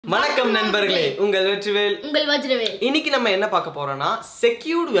வணக்கம் நண்பர்களே, உங்கள் வெற்றிவேல், உங்கள் வஜ்ரவேல். இன்னைக்கு நம்ம என்ன பார்க்க போறோம்னா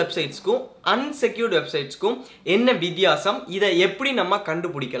செக்யூர்ட் வெப்சைட்ஸ்க்கும் அன்செக்யூர்ட் வெப்சைட்ஸ்க்கும் என்ன வித்தியாசம், இதை எப்படி நம்ம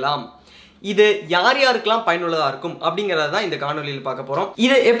கண்டுபிடிக்கலாம், இது யார் யாருக்கெல்லாம் பயனுள்ளதா இருக்கும் அப்படிங்கறத தான் இந்த காணொலியில் பார்க்க போறோம்.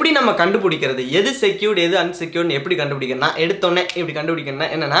 இதை எப்படி நம்ம கண்டுபிடிக்கிறது, எது செக்யூர்ட் எது அன்செக்யூர்ட் எப்படி கண்டுபிடிக்கணும்னா, எடுத்தோன்னே இப்படி கண்டுபிடிக்கணும்னா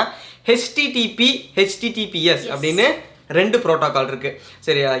என்னன்னா HTTP HTTPS அப்படின்னு ரெண்டு புரோட்டோகால் இருக்கு.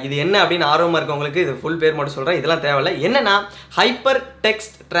 சரியா, இது என்ன அப்படின்னு ஆர்வமா இருக்கவங்களுக்கு இது ஃபுல் பேர் மட்டும் சொல்றேன், இதெல்லாம் தேவையில்லை. என்னன்னா ஹைப்பர்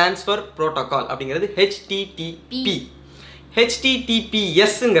டெக்ஸ்ட் டிரான்ஸ்ஃபர் புரோட்டோகால் அப்படிங்கிறது HTTP.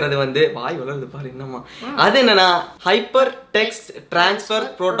 HTTPSங்கிறது வந்து வாய் வளருது பாரு என்னமா, அது என்னன்னா hyper text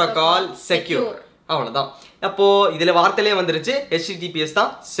transfer protocol secure, அவ்வளவுதான். அப்போ இதுல வார்த்தையிலே வந்துருச்சு, HTTPS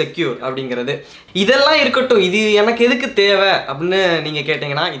தான் செக்யூர் அப்படிங்கிறது. இதெல்லாம் இருக்கட்டும், இது எனக்கு எதுக்கு தேவை அப்படின்னு நீங்க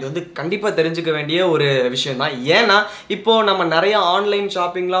கேட்டீங்கன்னா, இது வந்து கண்டிப்பா தெரிஞ்சுக்க வேண்டிய ஒரு விஷயம் தான். ஏன்னா இப்போ நம்ம நிறைய ஆன்லைன்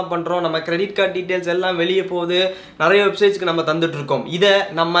ஷாப்பிங்லாம் பண்றோம், நம்ம கிரெடிட் கார்டு டீடைல்ஸ் எல்லாம் வெளியே போகுது, நிறைய வெப்சைட்ஸ்க்கு நம்ம தந்துட்டு இருக்கோம். இதை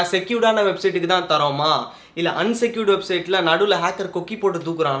நம்ம செக்யூர்டான வெப்சைட்டுக்கு தான் தரோமா, இல்ல அன்செக்யூர்ட் வெப்சைட்ல நடுவில் ஹேக்கர் கொக்கி போட்டு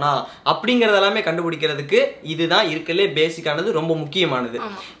தூக்குறானா அப்படிங்கறது எல்லாமே கண்டுபிடிக்கிறதுக்கு இதுதான் இருக்கலே பேசிக்கானது, ரொம்ப முக்கியமானது.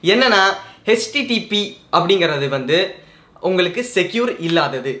 என்னன்னா HTTP அப்படிங்கிறது வந்து உங்களுக்கு செக்யூர்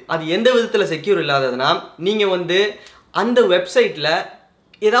இல்லாதது. அது எந்த விதத்துல செக்யூர் இல்லாததுன்னா, நீங்க வந்து அந்த வெப்சைட்ல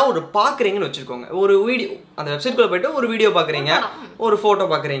ஏதாவது ஒரு பாக்குறீங்கன்னு வச்சுக்கோங்க, ஒரு வீடியோ, அந்த வெப்சைட்குள்ள போயிட்டு ஒரு வீடியோ பாக்குறீங்க, ஒரு போட்டோ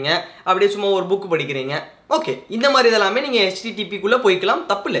பாக்குறீங்க, அப்படியே சும்மா ஒரு புக் படிக்கிறீங்க, ஓகே, இந்த மாதிரி இதெல்லாமே நீங்க HTTPக்குள்ள போய்க்கலாம்,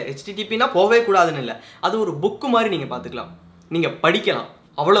 தப்பு இல்லை. HTTPனா போவே கூடாதுன்னு இல்லை, அது ஒரு புக்கு மாதிரி நீங்க பாத்துக்கலாம், நீங்க படிக்கலாம்,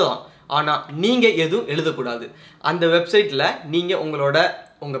 அவ்வளவுதான். ஆனா நீங்க எதுவும் எழுதக்கூடாது அந்த வெப்சைட்ல. நீங்க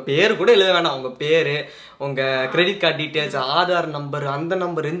உங்க பேரு கூட எழுத வேணாம், உங்க பேரு, உங்க credit card details, Aadhaar number, அந்த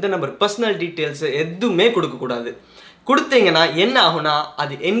நம்பர், இந்த நம்பர், பர்சனல் டீடைல்ஸ் எதுவுமே கொடுக்க கூடாது. கொடுத்தீங்கன்னா என்ன ஆகும்னா,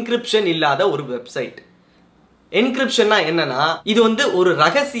 அது என்கிரிப்ஷன் இல்லாத ஒரு வெப்சைட். என்கிரிப்ஷன்னா என்னன்னா, இது வந்து ஒரு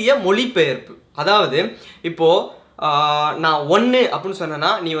ரகசிய மொழிபெயர்ப்பு. அதாவது இப்போ நான் 1 அப்படின்னு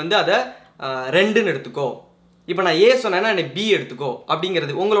சொன்னேன்னா நீ வந்து அதை 2ன்னு எடுத்துக்கோ, இப்போ நான் A சொன்னேன்னா நீ B எடுத்துக்கோ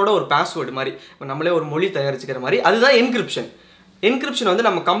அப்படிங்கிறது உங்களோட ஒரு பாஸ்வேர்டு மாதிரி, இப்போ நம்மளே ஒரு மொழி தயாரிச்சுக்கிற மாதிரி, அதுதான் என்கிரிப்ஷன். என்கிரிப்ஷன் வந்து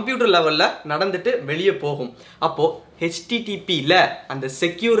நம்ம கம்ப்யூட்டர் லெவல்ல நடந்துட்டு வெளியே போகும். அப்போ HTTPல அந்த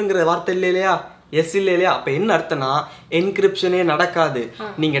செக்யூருங்கிற வார்த்தை இல்லையா, எஸ் இல்லையா, அப்ப என்ன அர்த்தம்னா என்கிரிப்ஷனே நடக்காது.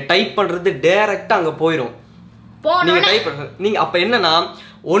 நீங்க டைப் பண்றது டைரக்டா அங்க போயிடும். நீங்க டைப் பண்றது நீங்க அப்ப என்னன்னா,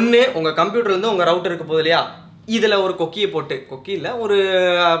 ஒண்ணு உங்க கம்ப்யூட்டர்ல இருந்து உங்க ரவுட்டருக்கு போகுது இல்லையா, இதுல ஒரு கொக்கியை போட்டு, கொக்கி இல்ல, ஒரு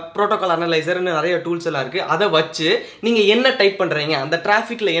புரோட்டோகால் அனலைசர்னு நிறைய டூல்ஸ் எல்லாம் இருக்கு, அதை வச்சு நீங்க என்ன டைப் பண்றீங்க, அந்த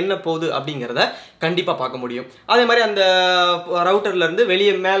டிராஃபிக்ல என்ன போகுது அப்படிங்கிறத கண்டிப்பா பார்க்க முடியும். அதே மாதிரி அந்த ரவுட்டர்ல இருந்து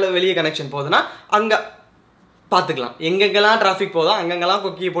வெளியே கனெக்ஷன் போகுதுன்னா அங்க பாத்துக்கலாம், எங்கெங்கெல்லாம் டிராஃபிக் போதோ அங்கெங்கெல்லாம்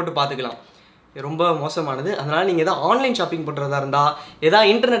கொக்கியை போட்டு பாத்துக்கலாம். ரொம்ப மோசமானது. அதனால நீங்க ஏதாவது ஆன்லைன் ஷாப்பிங் பண்றதா இருந்தா,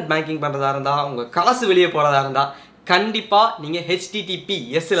 ஏதாவது இன்டர்நெட் பேங்கிங் பண்றதா இருந்தா, உங்க காசு வெளியே போறதா இருந்தா கண்டிப்பா நீங்க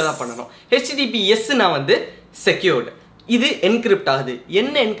HTTPSல தான் பண்ணணும். HTTPSனா வந்து செக்யூர்டு, இது என்கிரிப்ட் ஆகுது.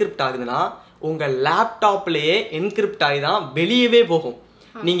 என்ன என்கிரிப்ட் ஆகுதுன்னா, உங்க லேப்டாப்லயே என்கிரிப்ட் ஆகி தான் வெளியவே போகும்.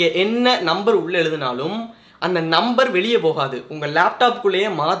 நீங்க என்ன நம்பர் உள்ள எழுதினாலும் அந்த நம்பர் வெளியே போகாது, உங்க லேப்டாப்புக்குள்ளேயே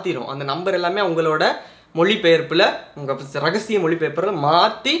மாத்திரும். அந்த நம்பர் எல்லாமே உங்களோட மொழிபெயர்ப்புல, உங்க ரகசிய மொழிபெயர்ப்புல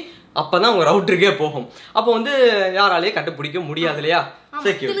மாத்தி அப்பதான் உங்க ரவுட்டருக்கே போகும். அப்போ வந்து யாராலேயே கண்டுபிடிக்க முடியாது இல்லையா,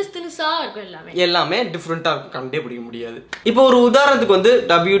 எல்லாமே டிஃப்ரெண்டா கண்டே பிடிக்க முடியாது. இப்போ ஒரு உதாரணத்துக்கு வந்து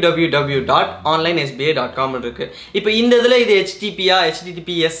www.onlinesba.com இருக்கு. இப்போ இந்த இதுல இது HTTPயா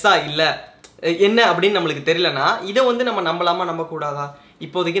HTTPSஆ இல்ல என்ன அப்படின்னு நம்மளுக்கு தெரியலனா, இதை வந்து நம்ம நம்பலாமா நம்ப கூடாதா?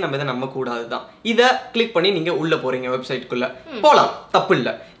 இப்போதைக்கு நம்ம இதை நம்ப கூடாதுதான். இதை கிளிக் பண்ணி நீங்க உள்ள போறீங்க, வெப்சைட்குள்ள போலாம், தப்பு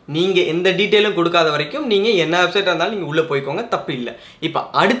இல்லை. நீங்க எந்த டீட்டெயிலும் கொடுக்காத வரைக்கும் நீங்க என்ன வெப்சைட் இருந்தாலும் நீங்க உள்ள போய்க்கோங்க, தப்பு இல்லை. இப்ப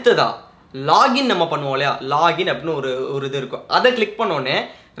அடுத்ததா லாகின் நம்ம பண்ணுவோம் இல்லையா, லாகின் அப்படின்னு ஒரு இது இருக்கும், அதை கிளிக் பண்ணோடனே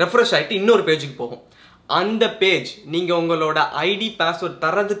ரெஃப்ரெஷ் ஆகிட்டு இன்னொரு பேஜுக்கு போகும். அந்த பேஜ் நீங்க உங்களோட ஐடி பாஸ்வேர்ட்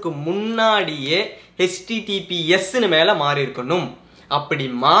தரதுக்கு முன்னாடியே HTTPSன்னு மேல மாறி இருக்கணும். அப்படி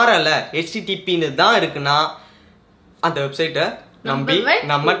மாறல, HTTPன்னு தான் இருக்குன்னா அந்த வெப்சைட்டை நம்பி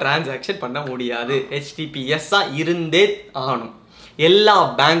நம்ம டிரான்சாக்ஷன் பண்ண முடியாது. HTTPS இருந்தே ஆகணும். எல்லா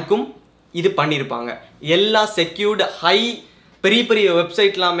பேங்க்கும் இது பண்ணியிருப்பாங்க. எல்லா செக்யூர்டு பெரிய பெரிய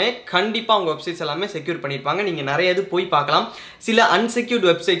வெப்சைட் எல்லாமே கண்டிப்பாக அவங்க வெப்சைட்ஸ் எல்லாமே செக்யூர் பண்ணியிருப்பாங்க. நீங்கள் நிறைய இது போய் பார்க்கலாம். சில அன்செக்யூர்டு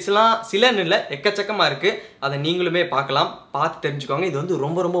வெப்சைட்ஸ்லாம் சில இல்லை எக்கச்சக்கமாக இருக்குது, அதை நீங்களுமே பார்க்கலாம், பார்த்து தெரிஞ்சுக்கோங்க. இது வந்து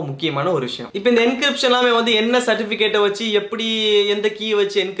ரொம்ப ரொம்ப முக்கியமான ஒரு விஷயம். இப்போ இந்த என்கிரிப்ஷன் எல்லாமே வந்து என்ன சர்டிஃபிகேட்டை வச்சு, எப்படி எந்த கீயை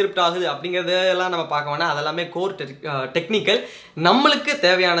வச்சு என்கிரிப்ட் ஆகுது அப்படிங்கிறதெல்லாம் நம்ம பார்க்க வேணாம். அதெல்லாமே கோர் டெக்னிக்கல், நம்மளுக்கு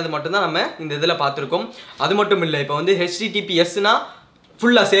தேவையானது மட்டும்தான் நம்ம இந்த இதில் பார்த்துருக்கோம். அது மட்டும் இல்லை, இப்போ வந்து HTTPSனா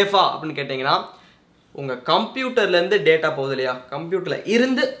ஃபுல்லாக சேஃபா அப்படின்னு கேட்டிங்கன்னா, உங்க கம்ப்யூட்டர்ல இருந்து டேட்டா போகுது இல்லையா, கம்ப்யூட்டர்ல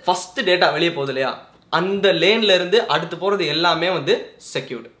இருந்து ஃபர்ஸ்ட் டேட்டா வெளியே போகுது இல்லையா, அந்த லேன்ல இருந்து அடுத்து போறது எல்லாமே வந்து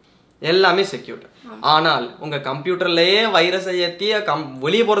செக்யூர்டு, எல்லாமே செக்யூர்டு. ஆனால் உங்க கம்ப்யூட்டர்லயே வைரஸை ஏற்றி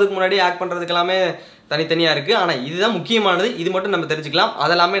வெளியே போறதுக்கு முன்னாடி ஹேக் பண்றதுக்கு எல்லாமே தனித்தனியாக இருக்குது. ஆனால் இதுதான் முக்கியமானது, இது மட்டும் நம்ம தெரிஞ்சுக்கலாம்.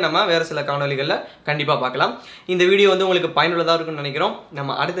 அதெல்லாமே நம்ம வேறு சில காணொலிகளில் கண்டிப்பாக பார்க்கலாம். இந்த வீடியோ வந்து உங்களுக்கு பயனுள்ளதாக இருக்கும்னு நினைக்கிறோம்.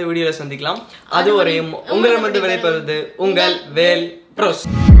 நம்ம அடுத்த வீடியோவில் சந்திக்கலாம். அது வரையும் உங்களிடமிருந்து விடைபெறுவது உங்கள் VelBros.